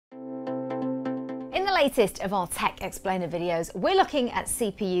In the latest of our Tech Explainer videos, we're looking at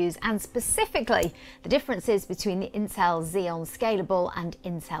CPUs and specifically the differences between the Intel Xeon Scalable and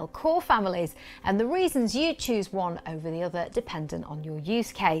Intel Core families and the reasons you choose one over the other dependent on your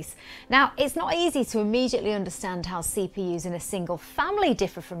use case. Now, it's not easy to immediately understand how CPUs in a single family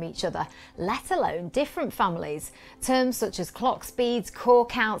differ from each other, let alone different families. Terms such as clock speeds, core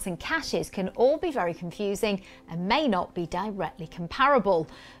counts and caches can all be very confusing and may not be directly comparable.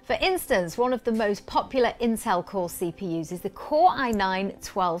 For instance, one of the most popular Intel Core CPUs is the Core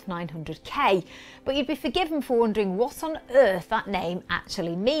i9-12900K, but you'd be forgiven for wondering what on earth that name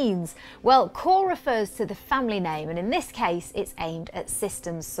actually means. Well, Core refers to the family name, and in this case it's aimed at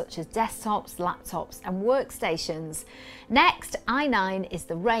systems such as desktops, laptops and workstations. Next, i9 is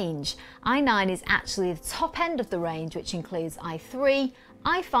the range. i9 is actually the top end of the range, which includes i3,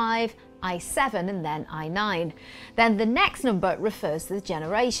 i5, i7 and then i9. Then the next number refers to the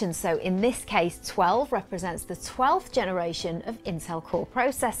generation, so in this case 12 represents the 12th generation of Intel Core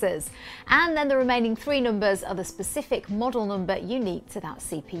processors, and then the remaining three numbers are the specific model number unique to that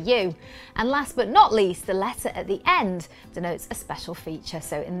CPU. And last but not least, the letter at the end denotes a special feature,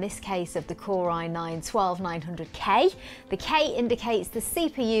 so in this case of the Core i9-12900K, the K indicates the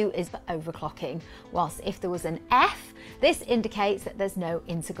CPU is for overclocking, whilst if there was an F, this indicates that there's no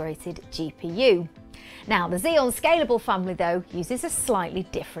integrated GPU. Now, the Xeon Scalable family though uses a slightly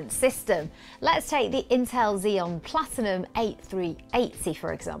different system. Let's take the Intel Xeon Platinum 8380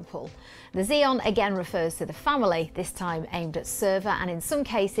 for example. The Xeon again refers to the family, this time aimed at server and in some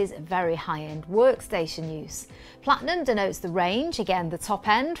cases very high-end workstation use. Platinum denotes the range, again the top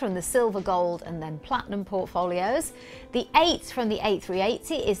end from the silver, gold and then platinum portfolios. The 8 from the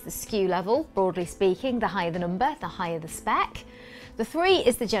 8380 is the SKU level, broadly speaking, the higher the number, the higher the spec. The 3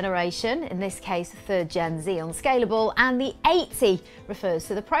 is the generation, in this case 3rd gen Xeon Scalable, and the 80 refers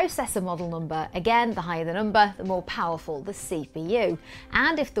to the processor model number. Again, the higher the number, the more powerful the CPU.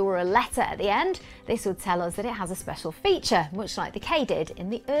 And if there were a letter at the end, this would tell us that it has a special feature, much like the K did in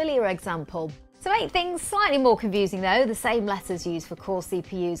the earlier example. To make things slightly more confusing though, the same letters used for Core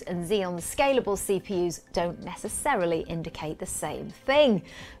CPUs and Xeon Scalable CPUs don't necessarily indicate the same thing.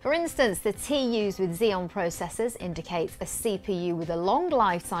 For instance, the T used with Xeon processors indicates a CPU with a long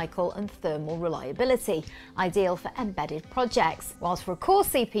life cycle and thermal reliability, ideal for embedded projects, whilst for a Core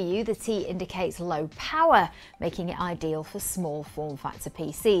CPU the T indicates low power, making it ideal for small form factor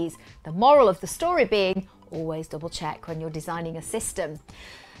PCs. The moral of the story being, always double check when you're designing a system.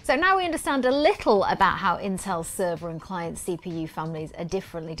 So now we understand a little about how Intel's server and client CPU families are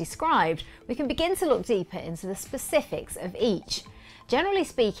differently described, we can begin to look deeper into the specifics of each. Generally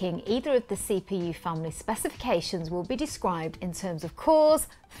speaking, either of the CPU family specifications will be described in terms of cores,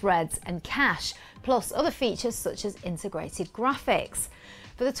 threads and cache, plus other features such as integrated graphics.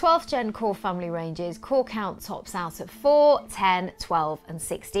 For the 12th gen Core family ranges, core count tops out at 4, 10, 12 and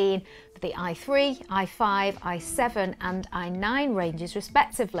 16, for the i3, i5, i7 and i9 ranges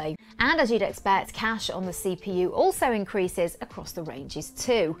respectively. And as you'd expect, cache on the CPU also increases across the ranges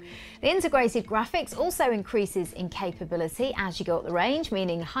too. The integrated graphics also increases in capability as you go up the range,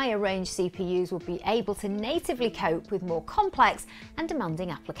 meaning higher range CPUs will be able to natively cope with more complex and demanding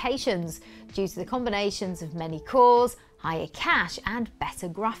applications due to the combinations of many cores, higher cache and better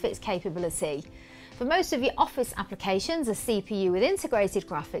graphics capability. For most of your office applications, a CPU with integrated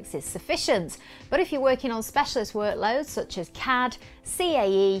graphics is sufficient, but if you're working on specialist workloads such as CAD,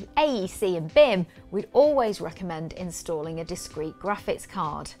 CAE, AEC and BIM, we'd always recommend installing a discrete graphics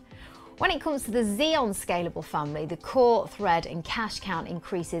card. When it comes to the Xeon Scalable family, the core, thread and cache count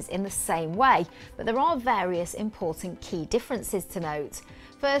increases in the same way, but there are various important key differences to note.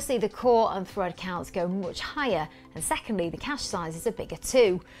 Firstly, the core and thread counts go much higher, and secondly, the cache sizes are bigger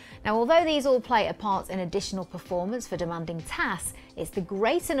too. Now, although these all play a part in additional performance for demanding tasks, it's the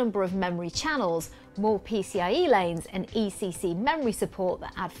greater number of memory channels, more PCIe lanes and ECC memory support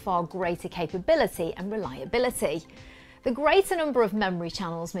that add far greater capability and reliability. The greater number of memory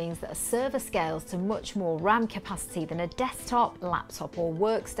channels means that a server scales to much more RAM capacity than a desktop, laptop or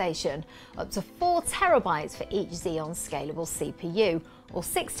workstation, up to 4 terabytes for each Xeon Scalable CPU, or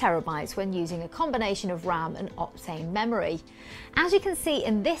 6 terabytes when using a combination of RAM and Optane memory. As you can see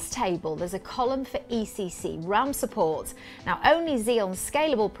in this table, there's a column for ECC RAM support. Now, only Xeon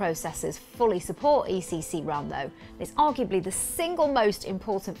Scalable processors fully support ECC RAM though. It's arguably the single most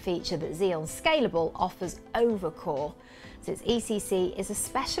important feature that Xeon Scalable offers over Core, since ECC is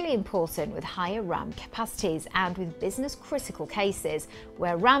especially important with higher RAM capacities and with business critical cases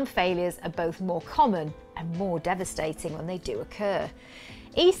where RAM failures are both more common and more devastating when they do occur.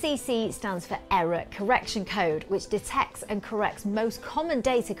 ECC stands for Error Correction Code, which detects and corrects most common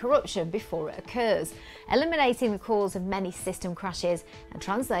data corruption before it occurs, eliminating the cause of many system crashes and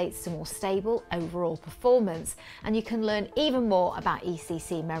translates to more stable overall performance. And you can learn even more about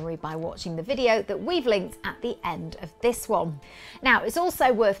ECC memory by watching the video that we've linked at the end of this one. Now, it's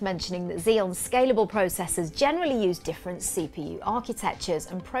also worth mentioning that Xeon scalable processors generally use different CPU architectures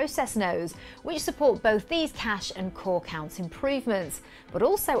and process nodes, which support both these cache and core count improvements, but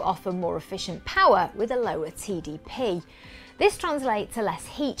also offer more efficient power with a lower TDP. This translates to less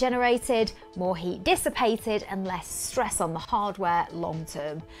heat generated, more heat dissipated, and less stress on the hardware long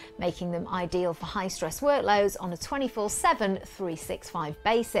term, making them ideal for high stress workloads on a 24/7, 365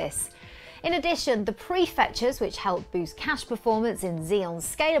 basis. In addition, the prefetchers, which help boost cache performance in Xeon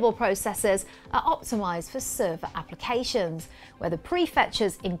scalable processors, are optimized for server applications, where the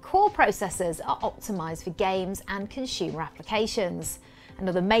prefetchers in core processors are optimized for games and consumer applications.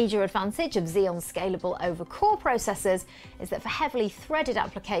 Another major advantage of Xeon scalable over core processors is that for heavily threaded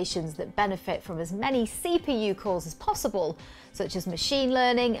applications that benefit from as many CPU cores as possible, such as machine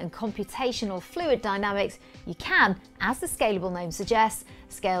learning and computational fluid dynamics, you can, as the scalable name suggests,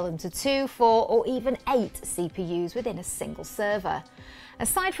 scale them to 2, 4, or even 8 CPUs within a single server.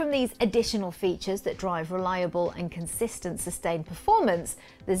 Aside from these additional features that drive reliable and consistent sustained performance,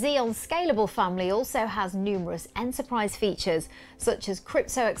 the Xeon Scalable family also has numerous enterprise features such as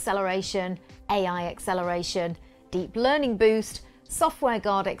crypto acceleration, AI acceleration, deep learning boost, software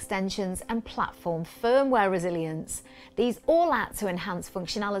guard extensions, and platform firmware resilience. These all add to enhance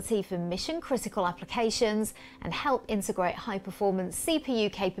functionality for mission-critical applications and help integrate high-performance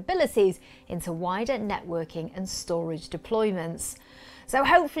CPU capabilities into wider networking and storage deployments. So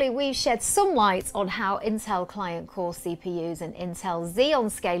hopefully we've shed some light on how Intel Client Core CPUs and Intel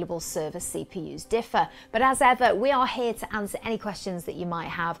Xeon Scalable Server CPUs differ. But as ever, we are here to answer any questions that you might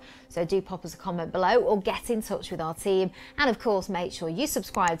have. So do pop us a comment below or get in touch with our team. And of course, make sure you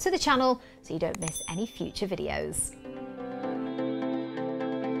subscribe to the channel so you don't miss any future videos.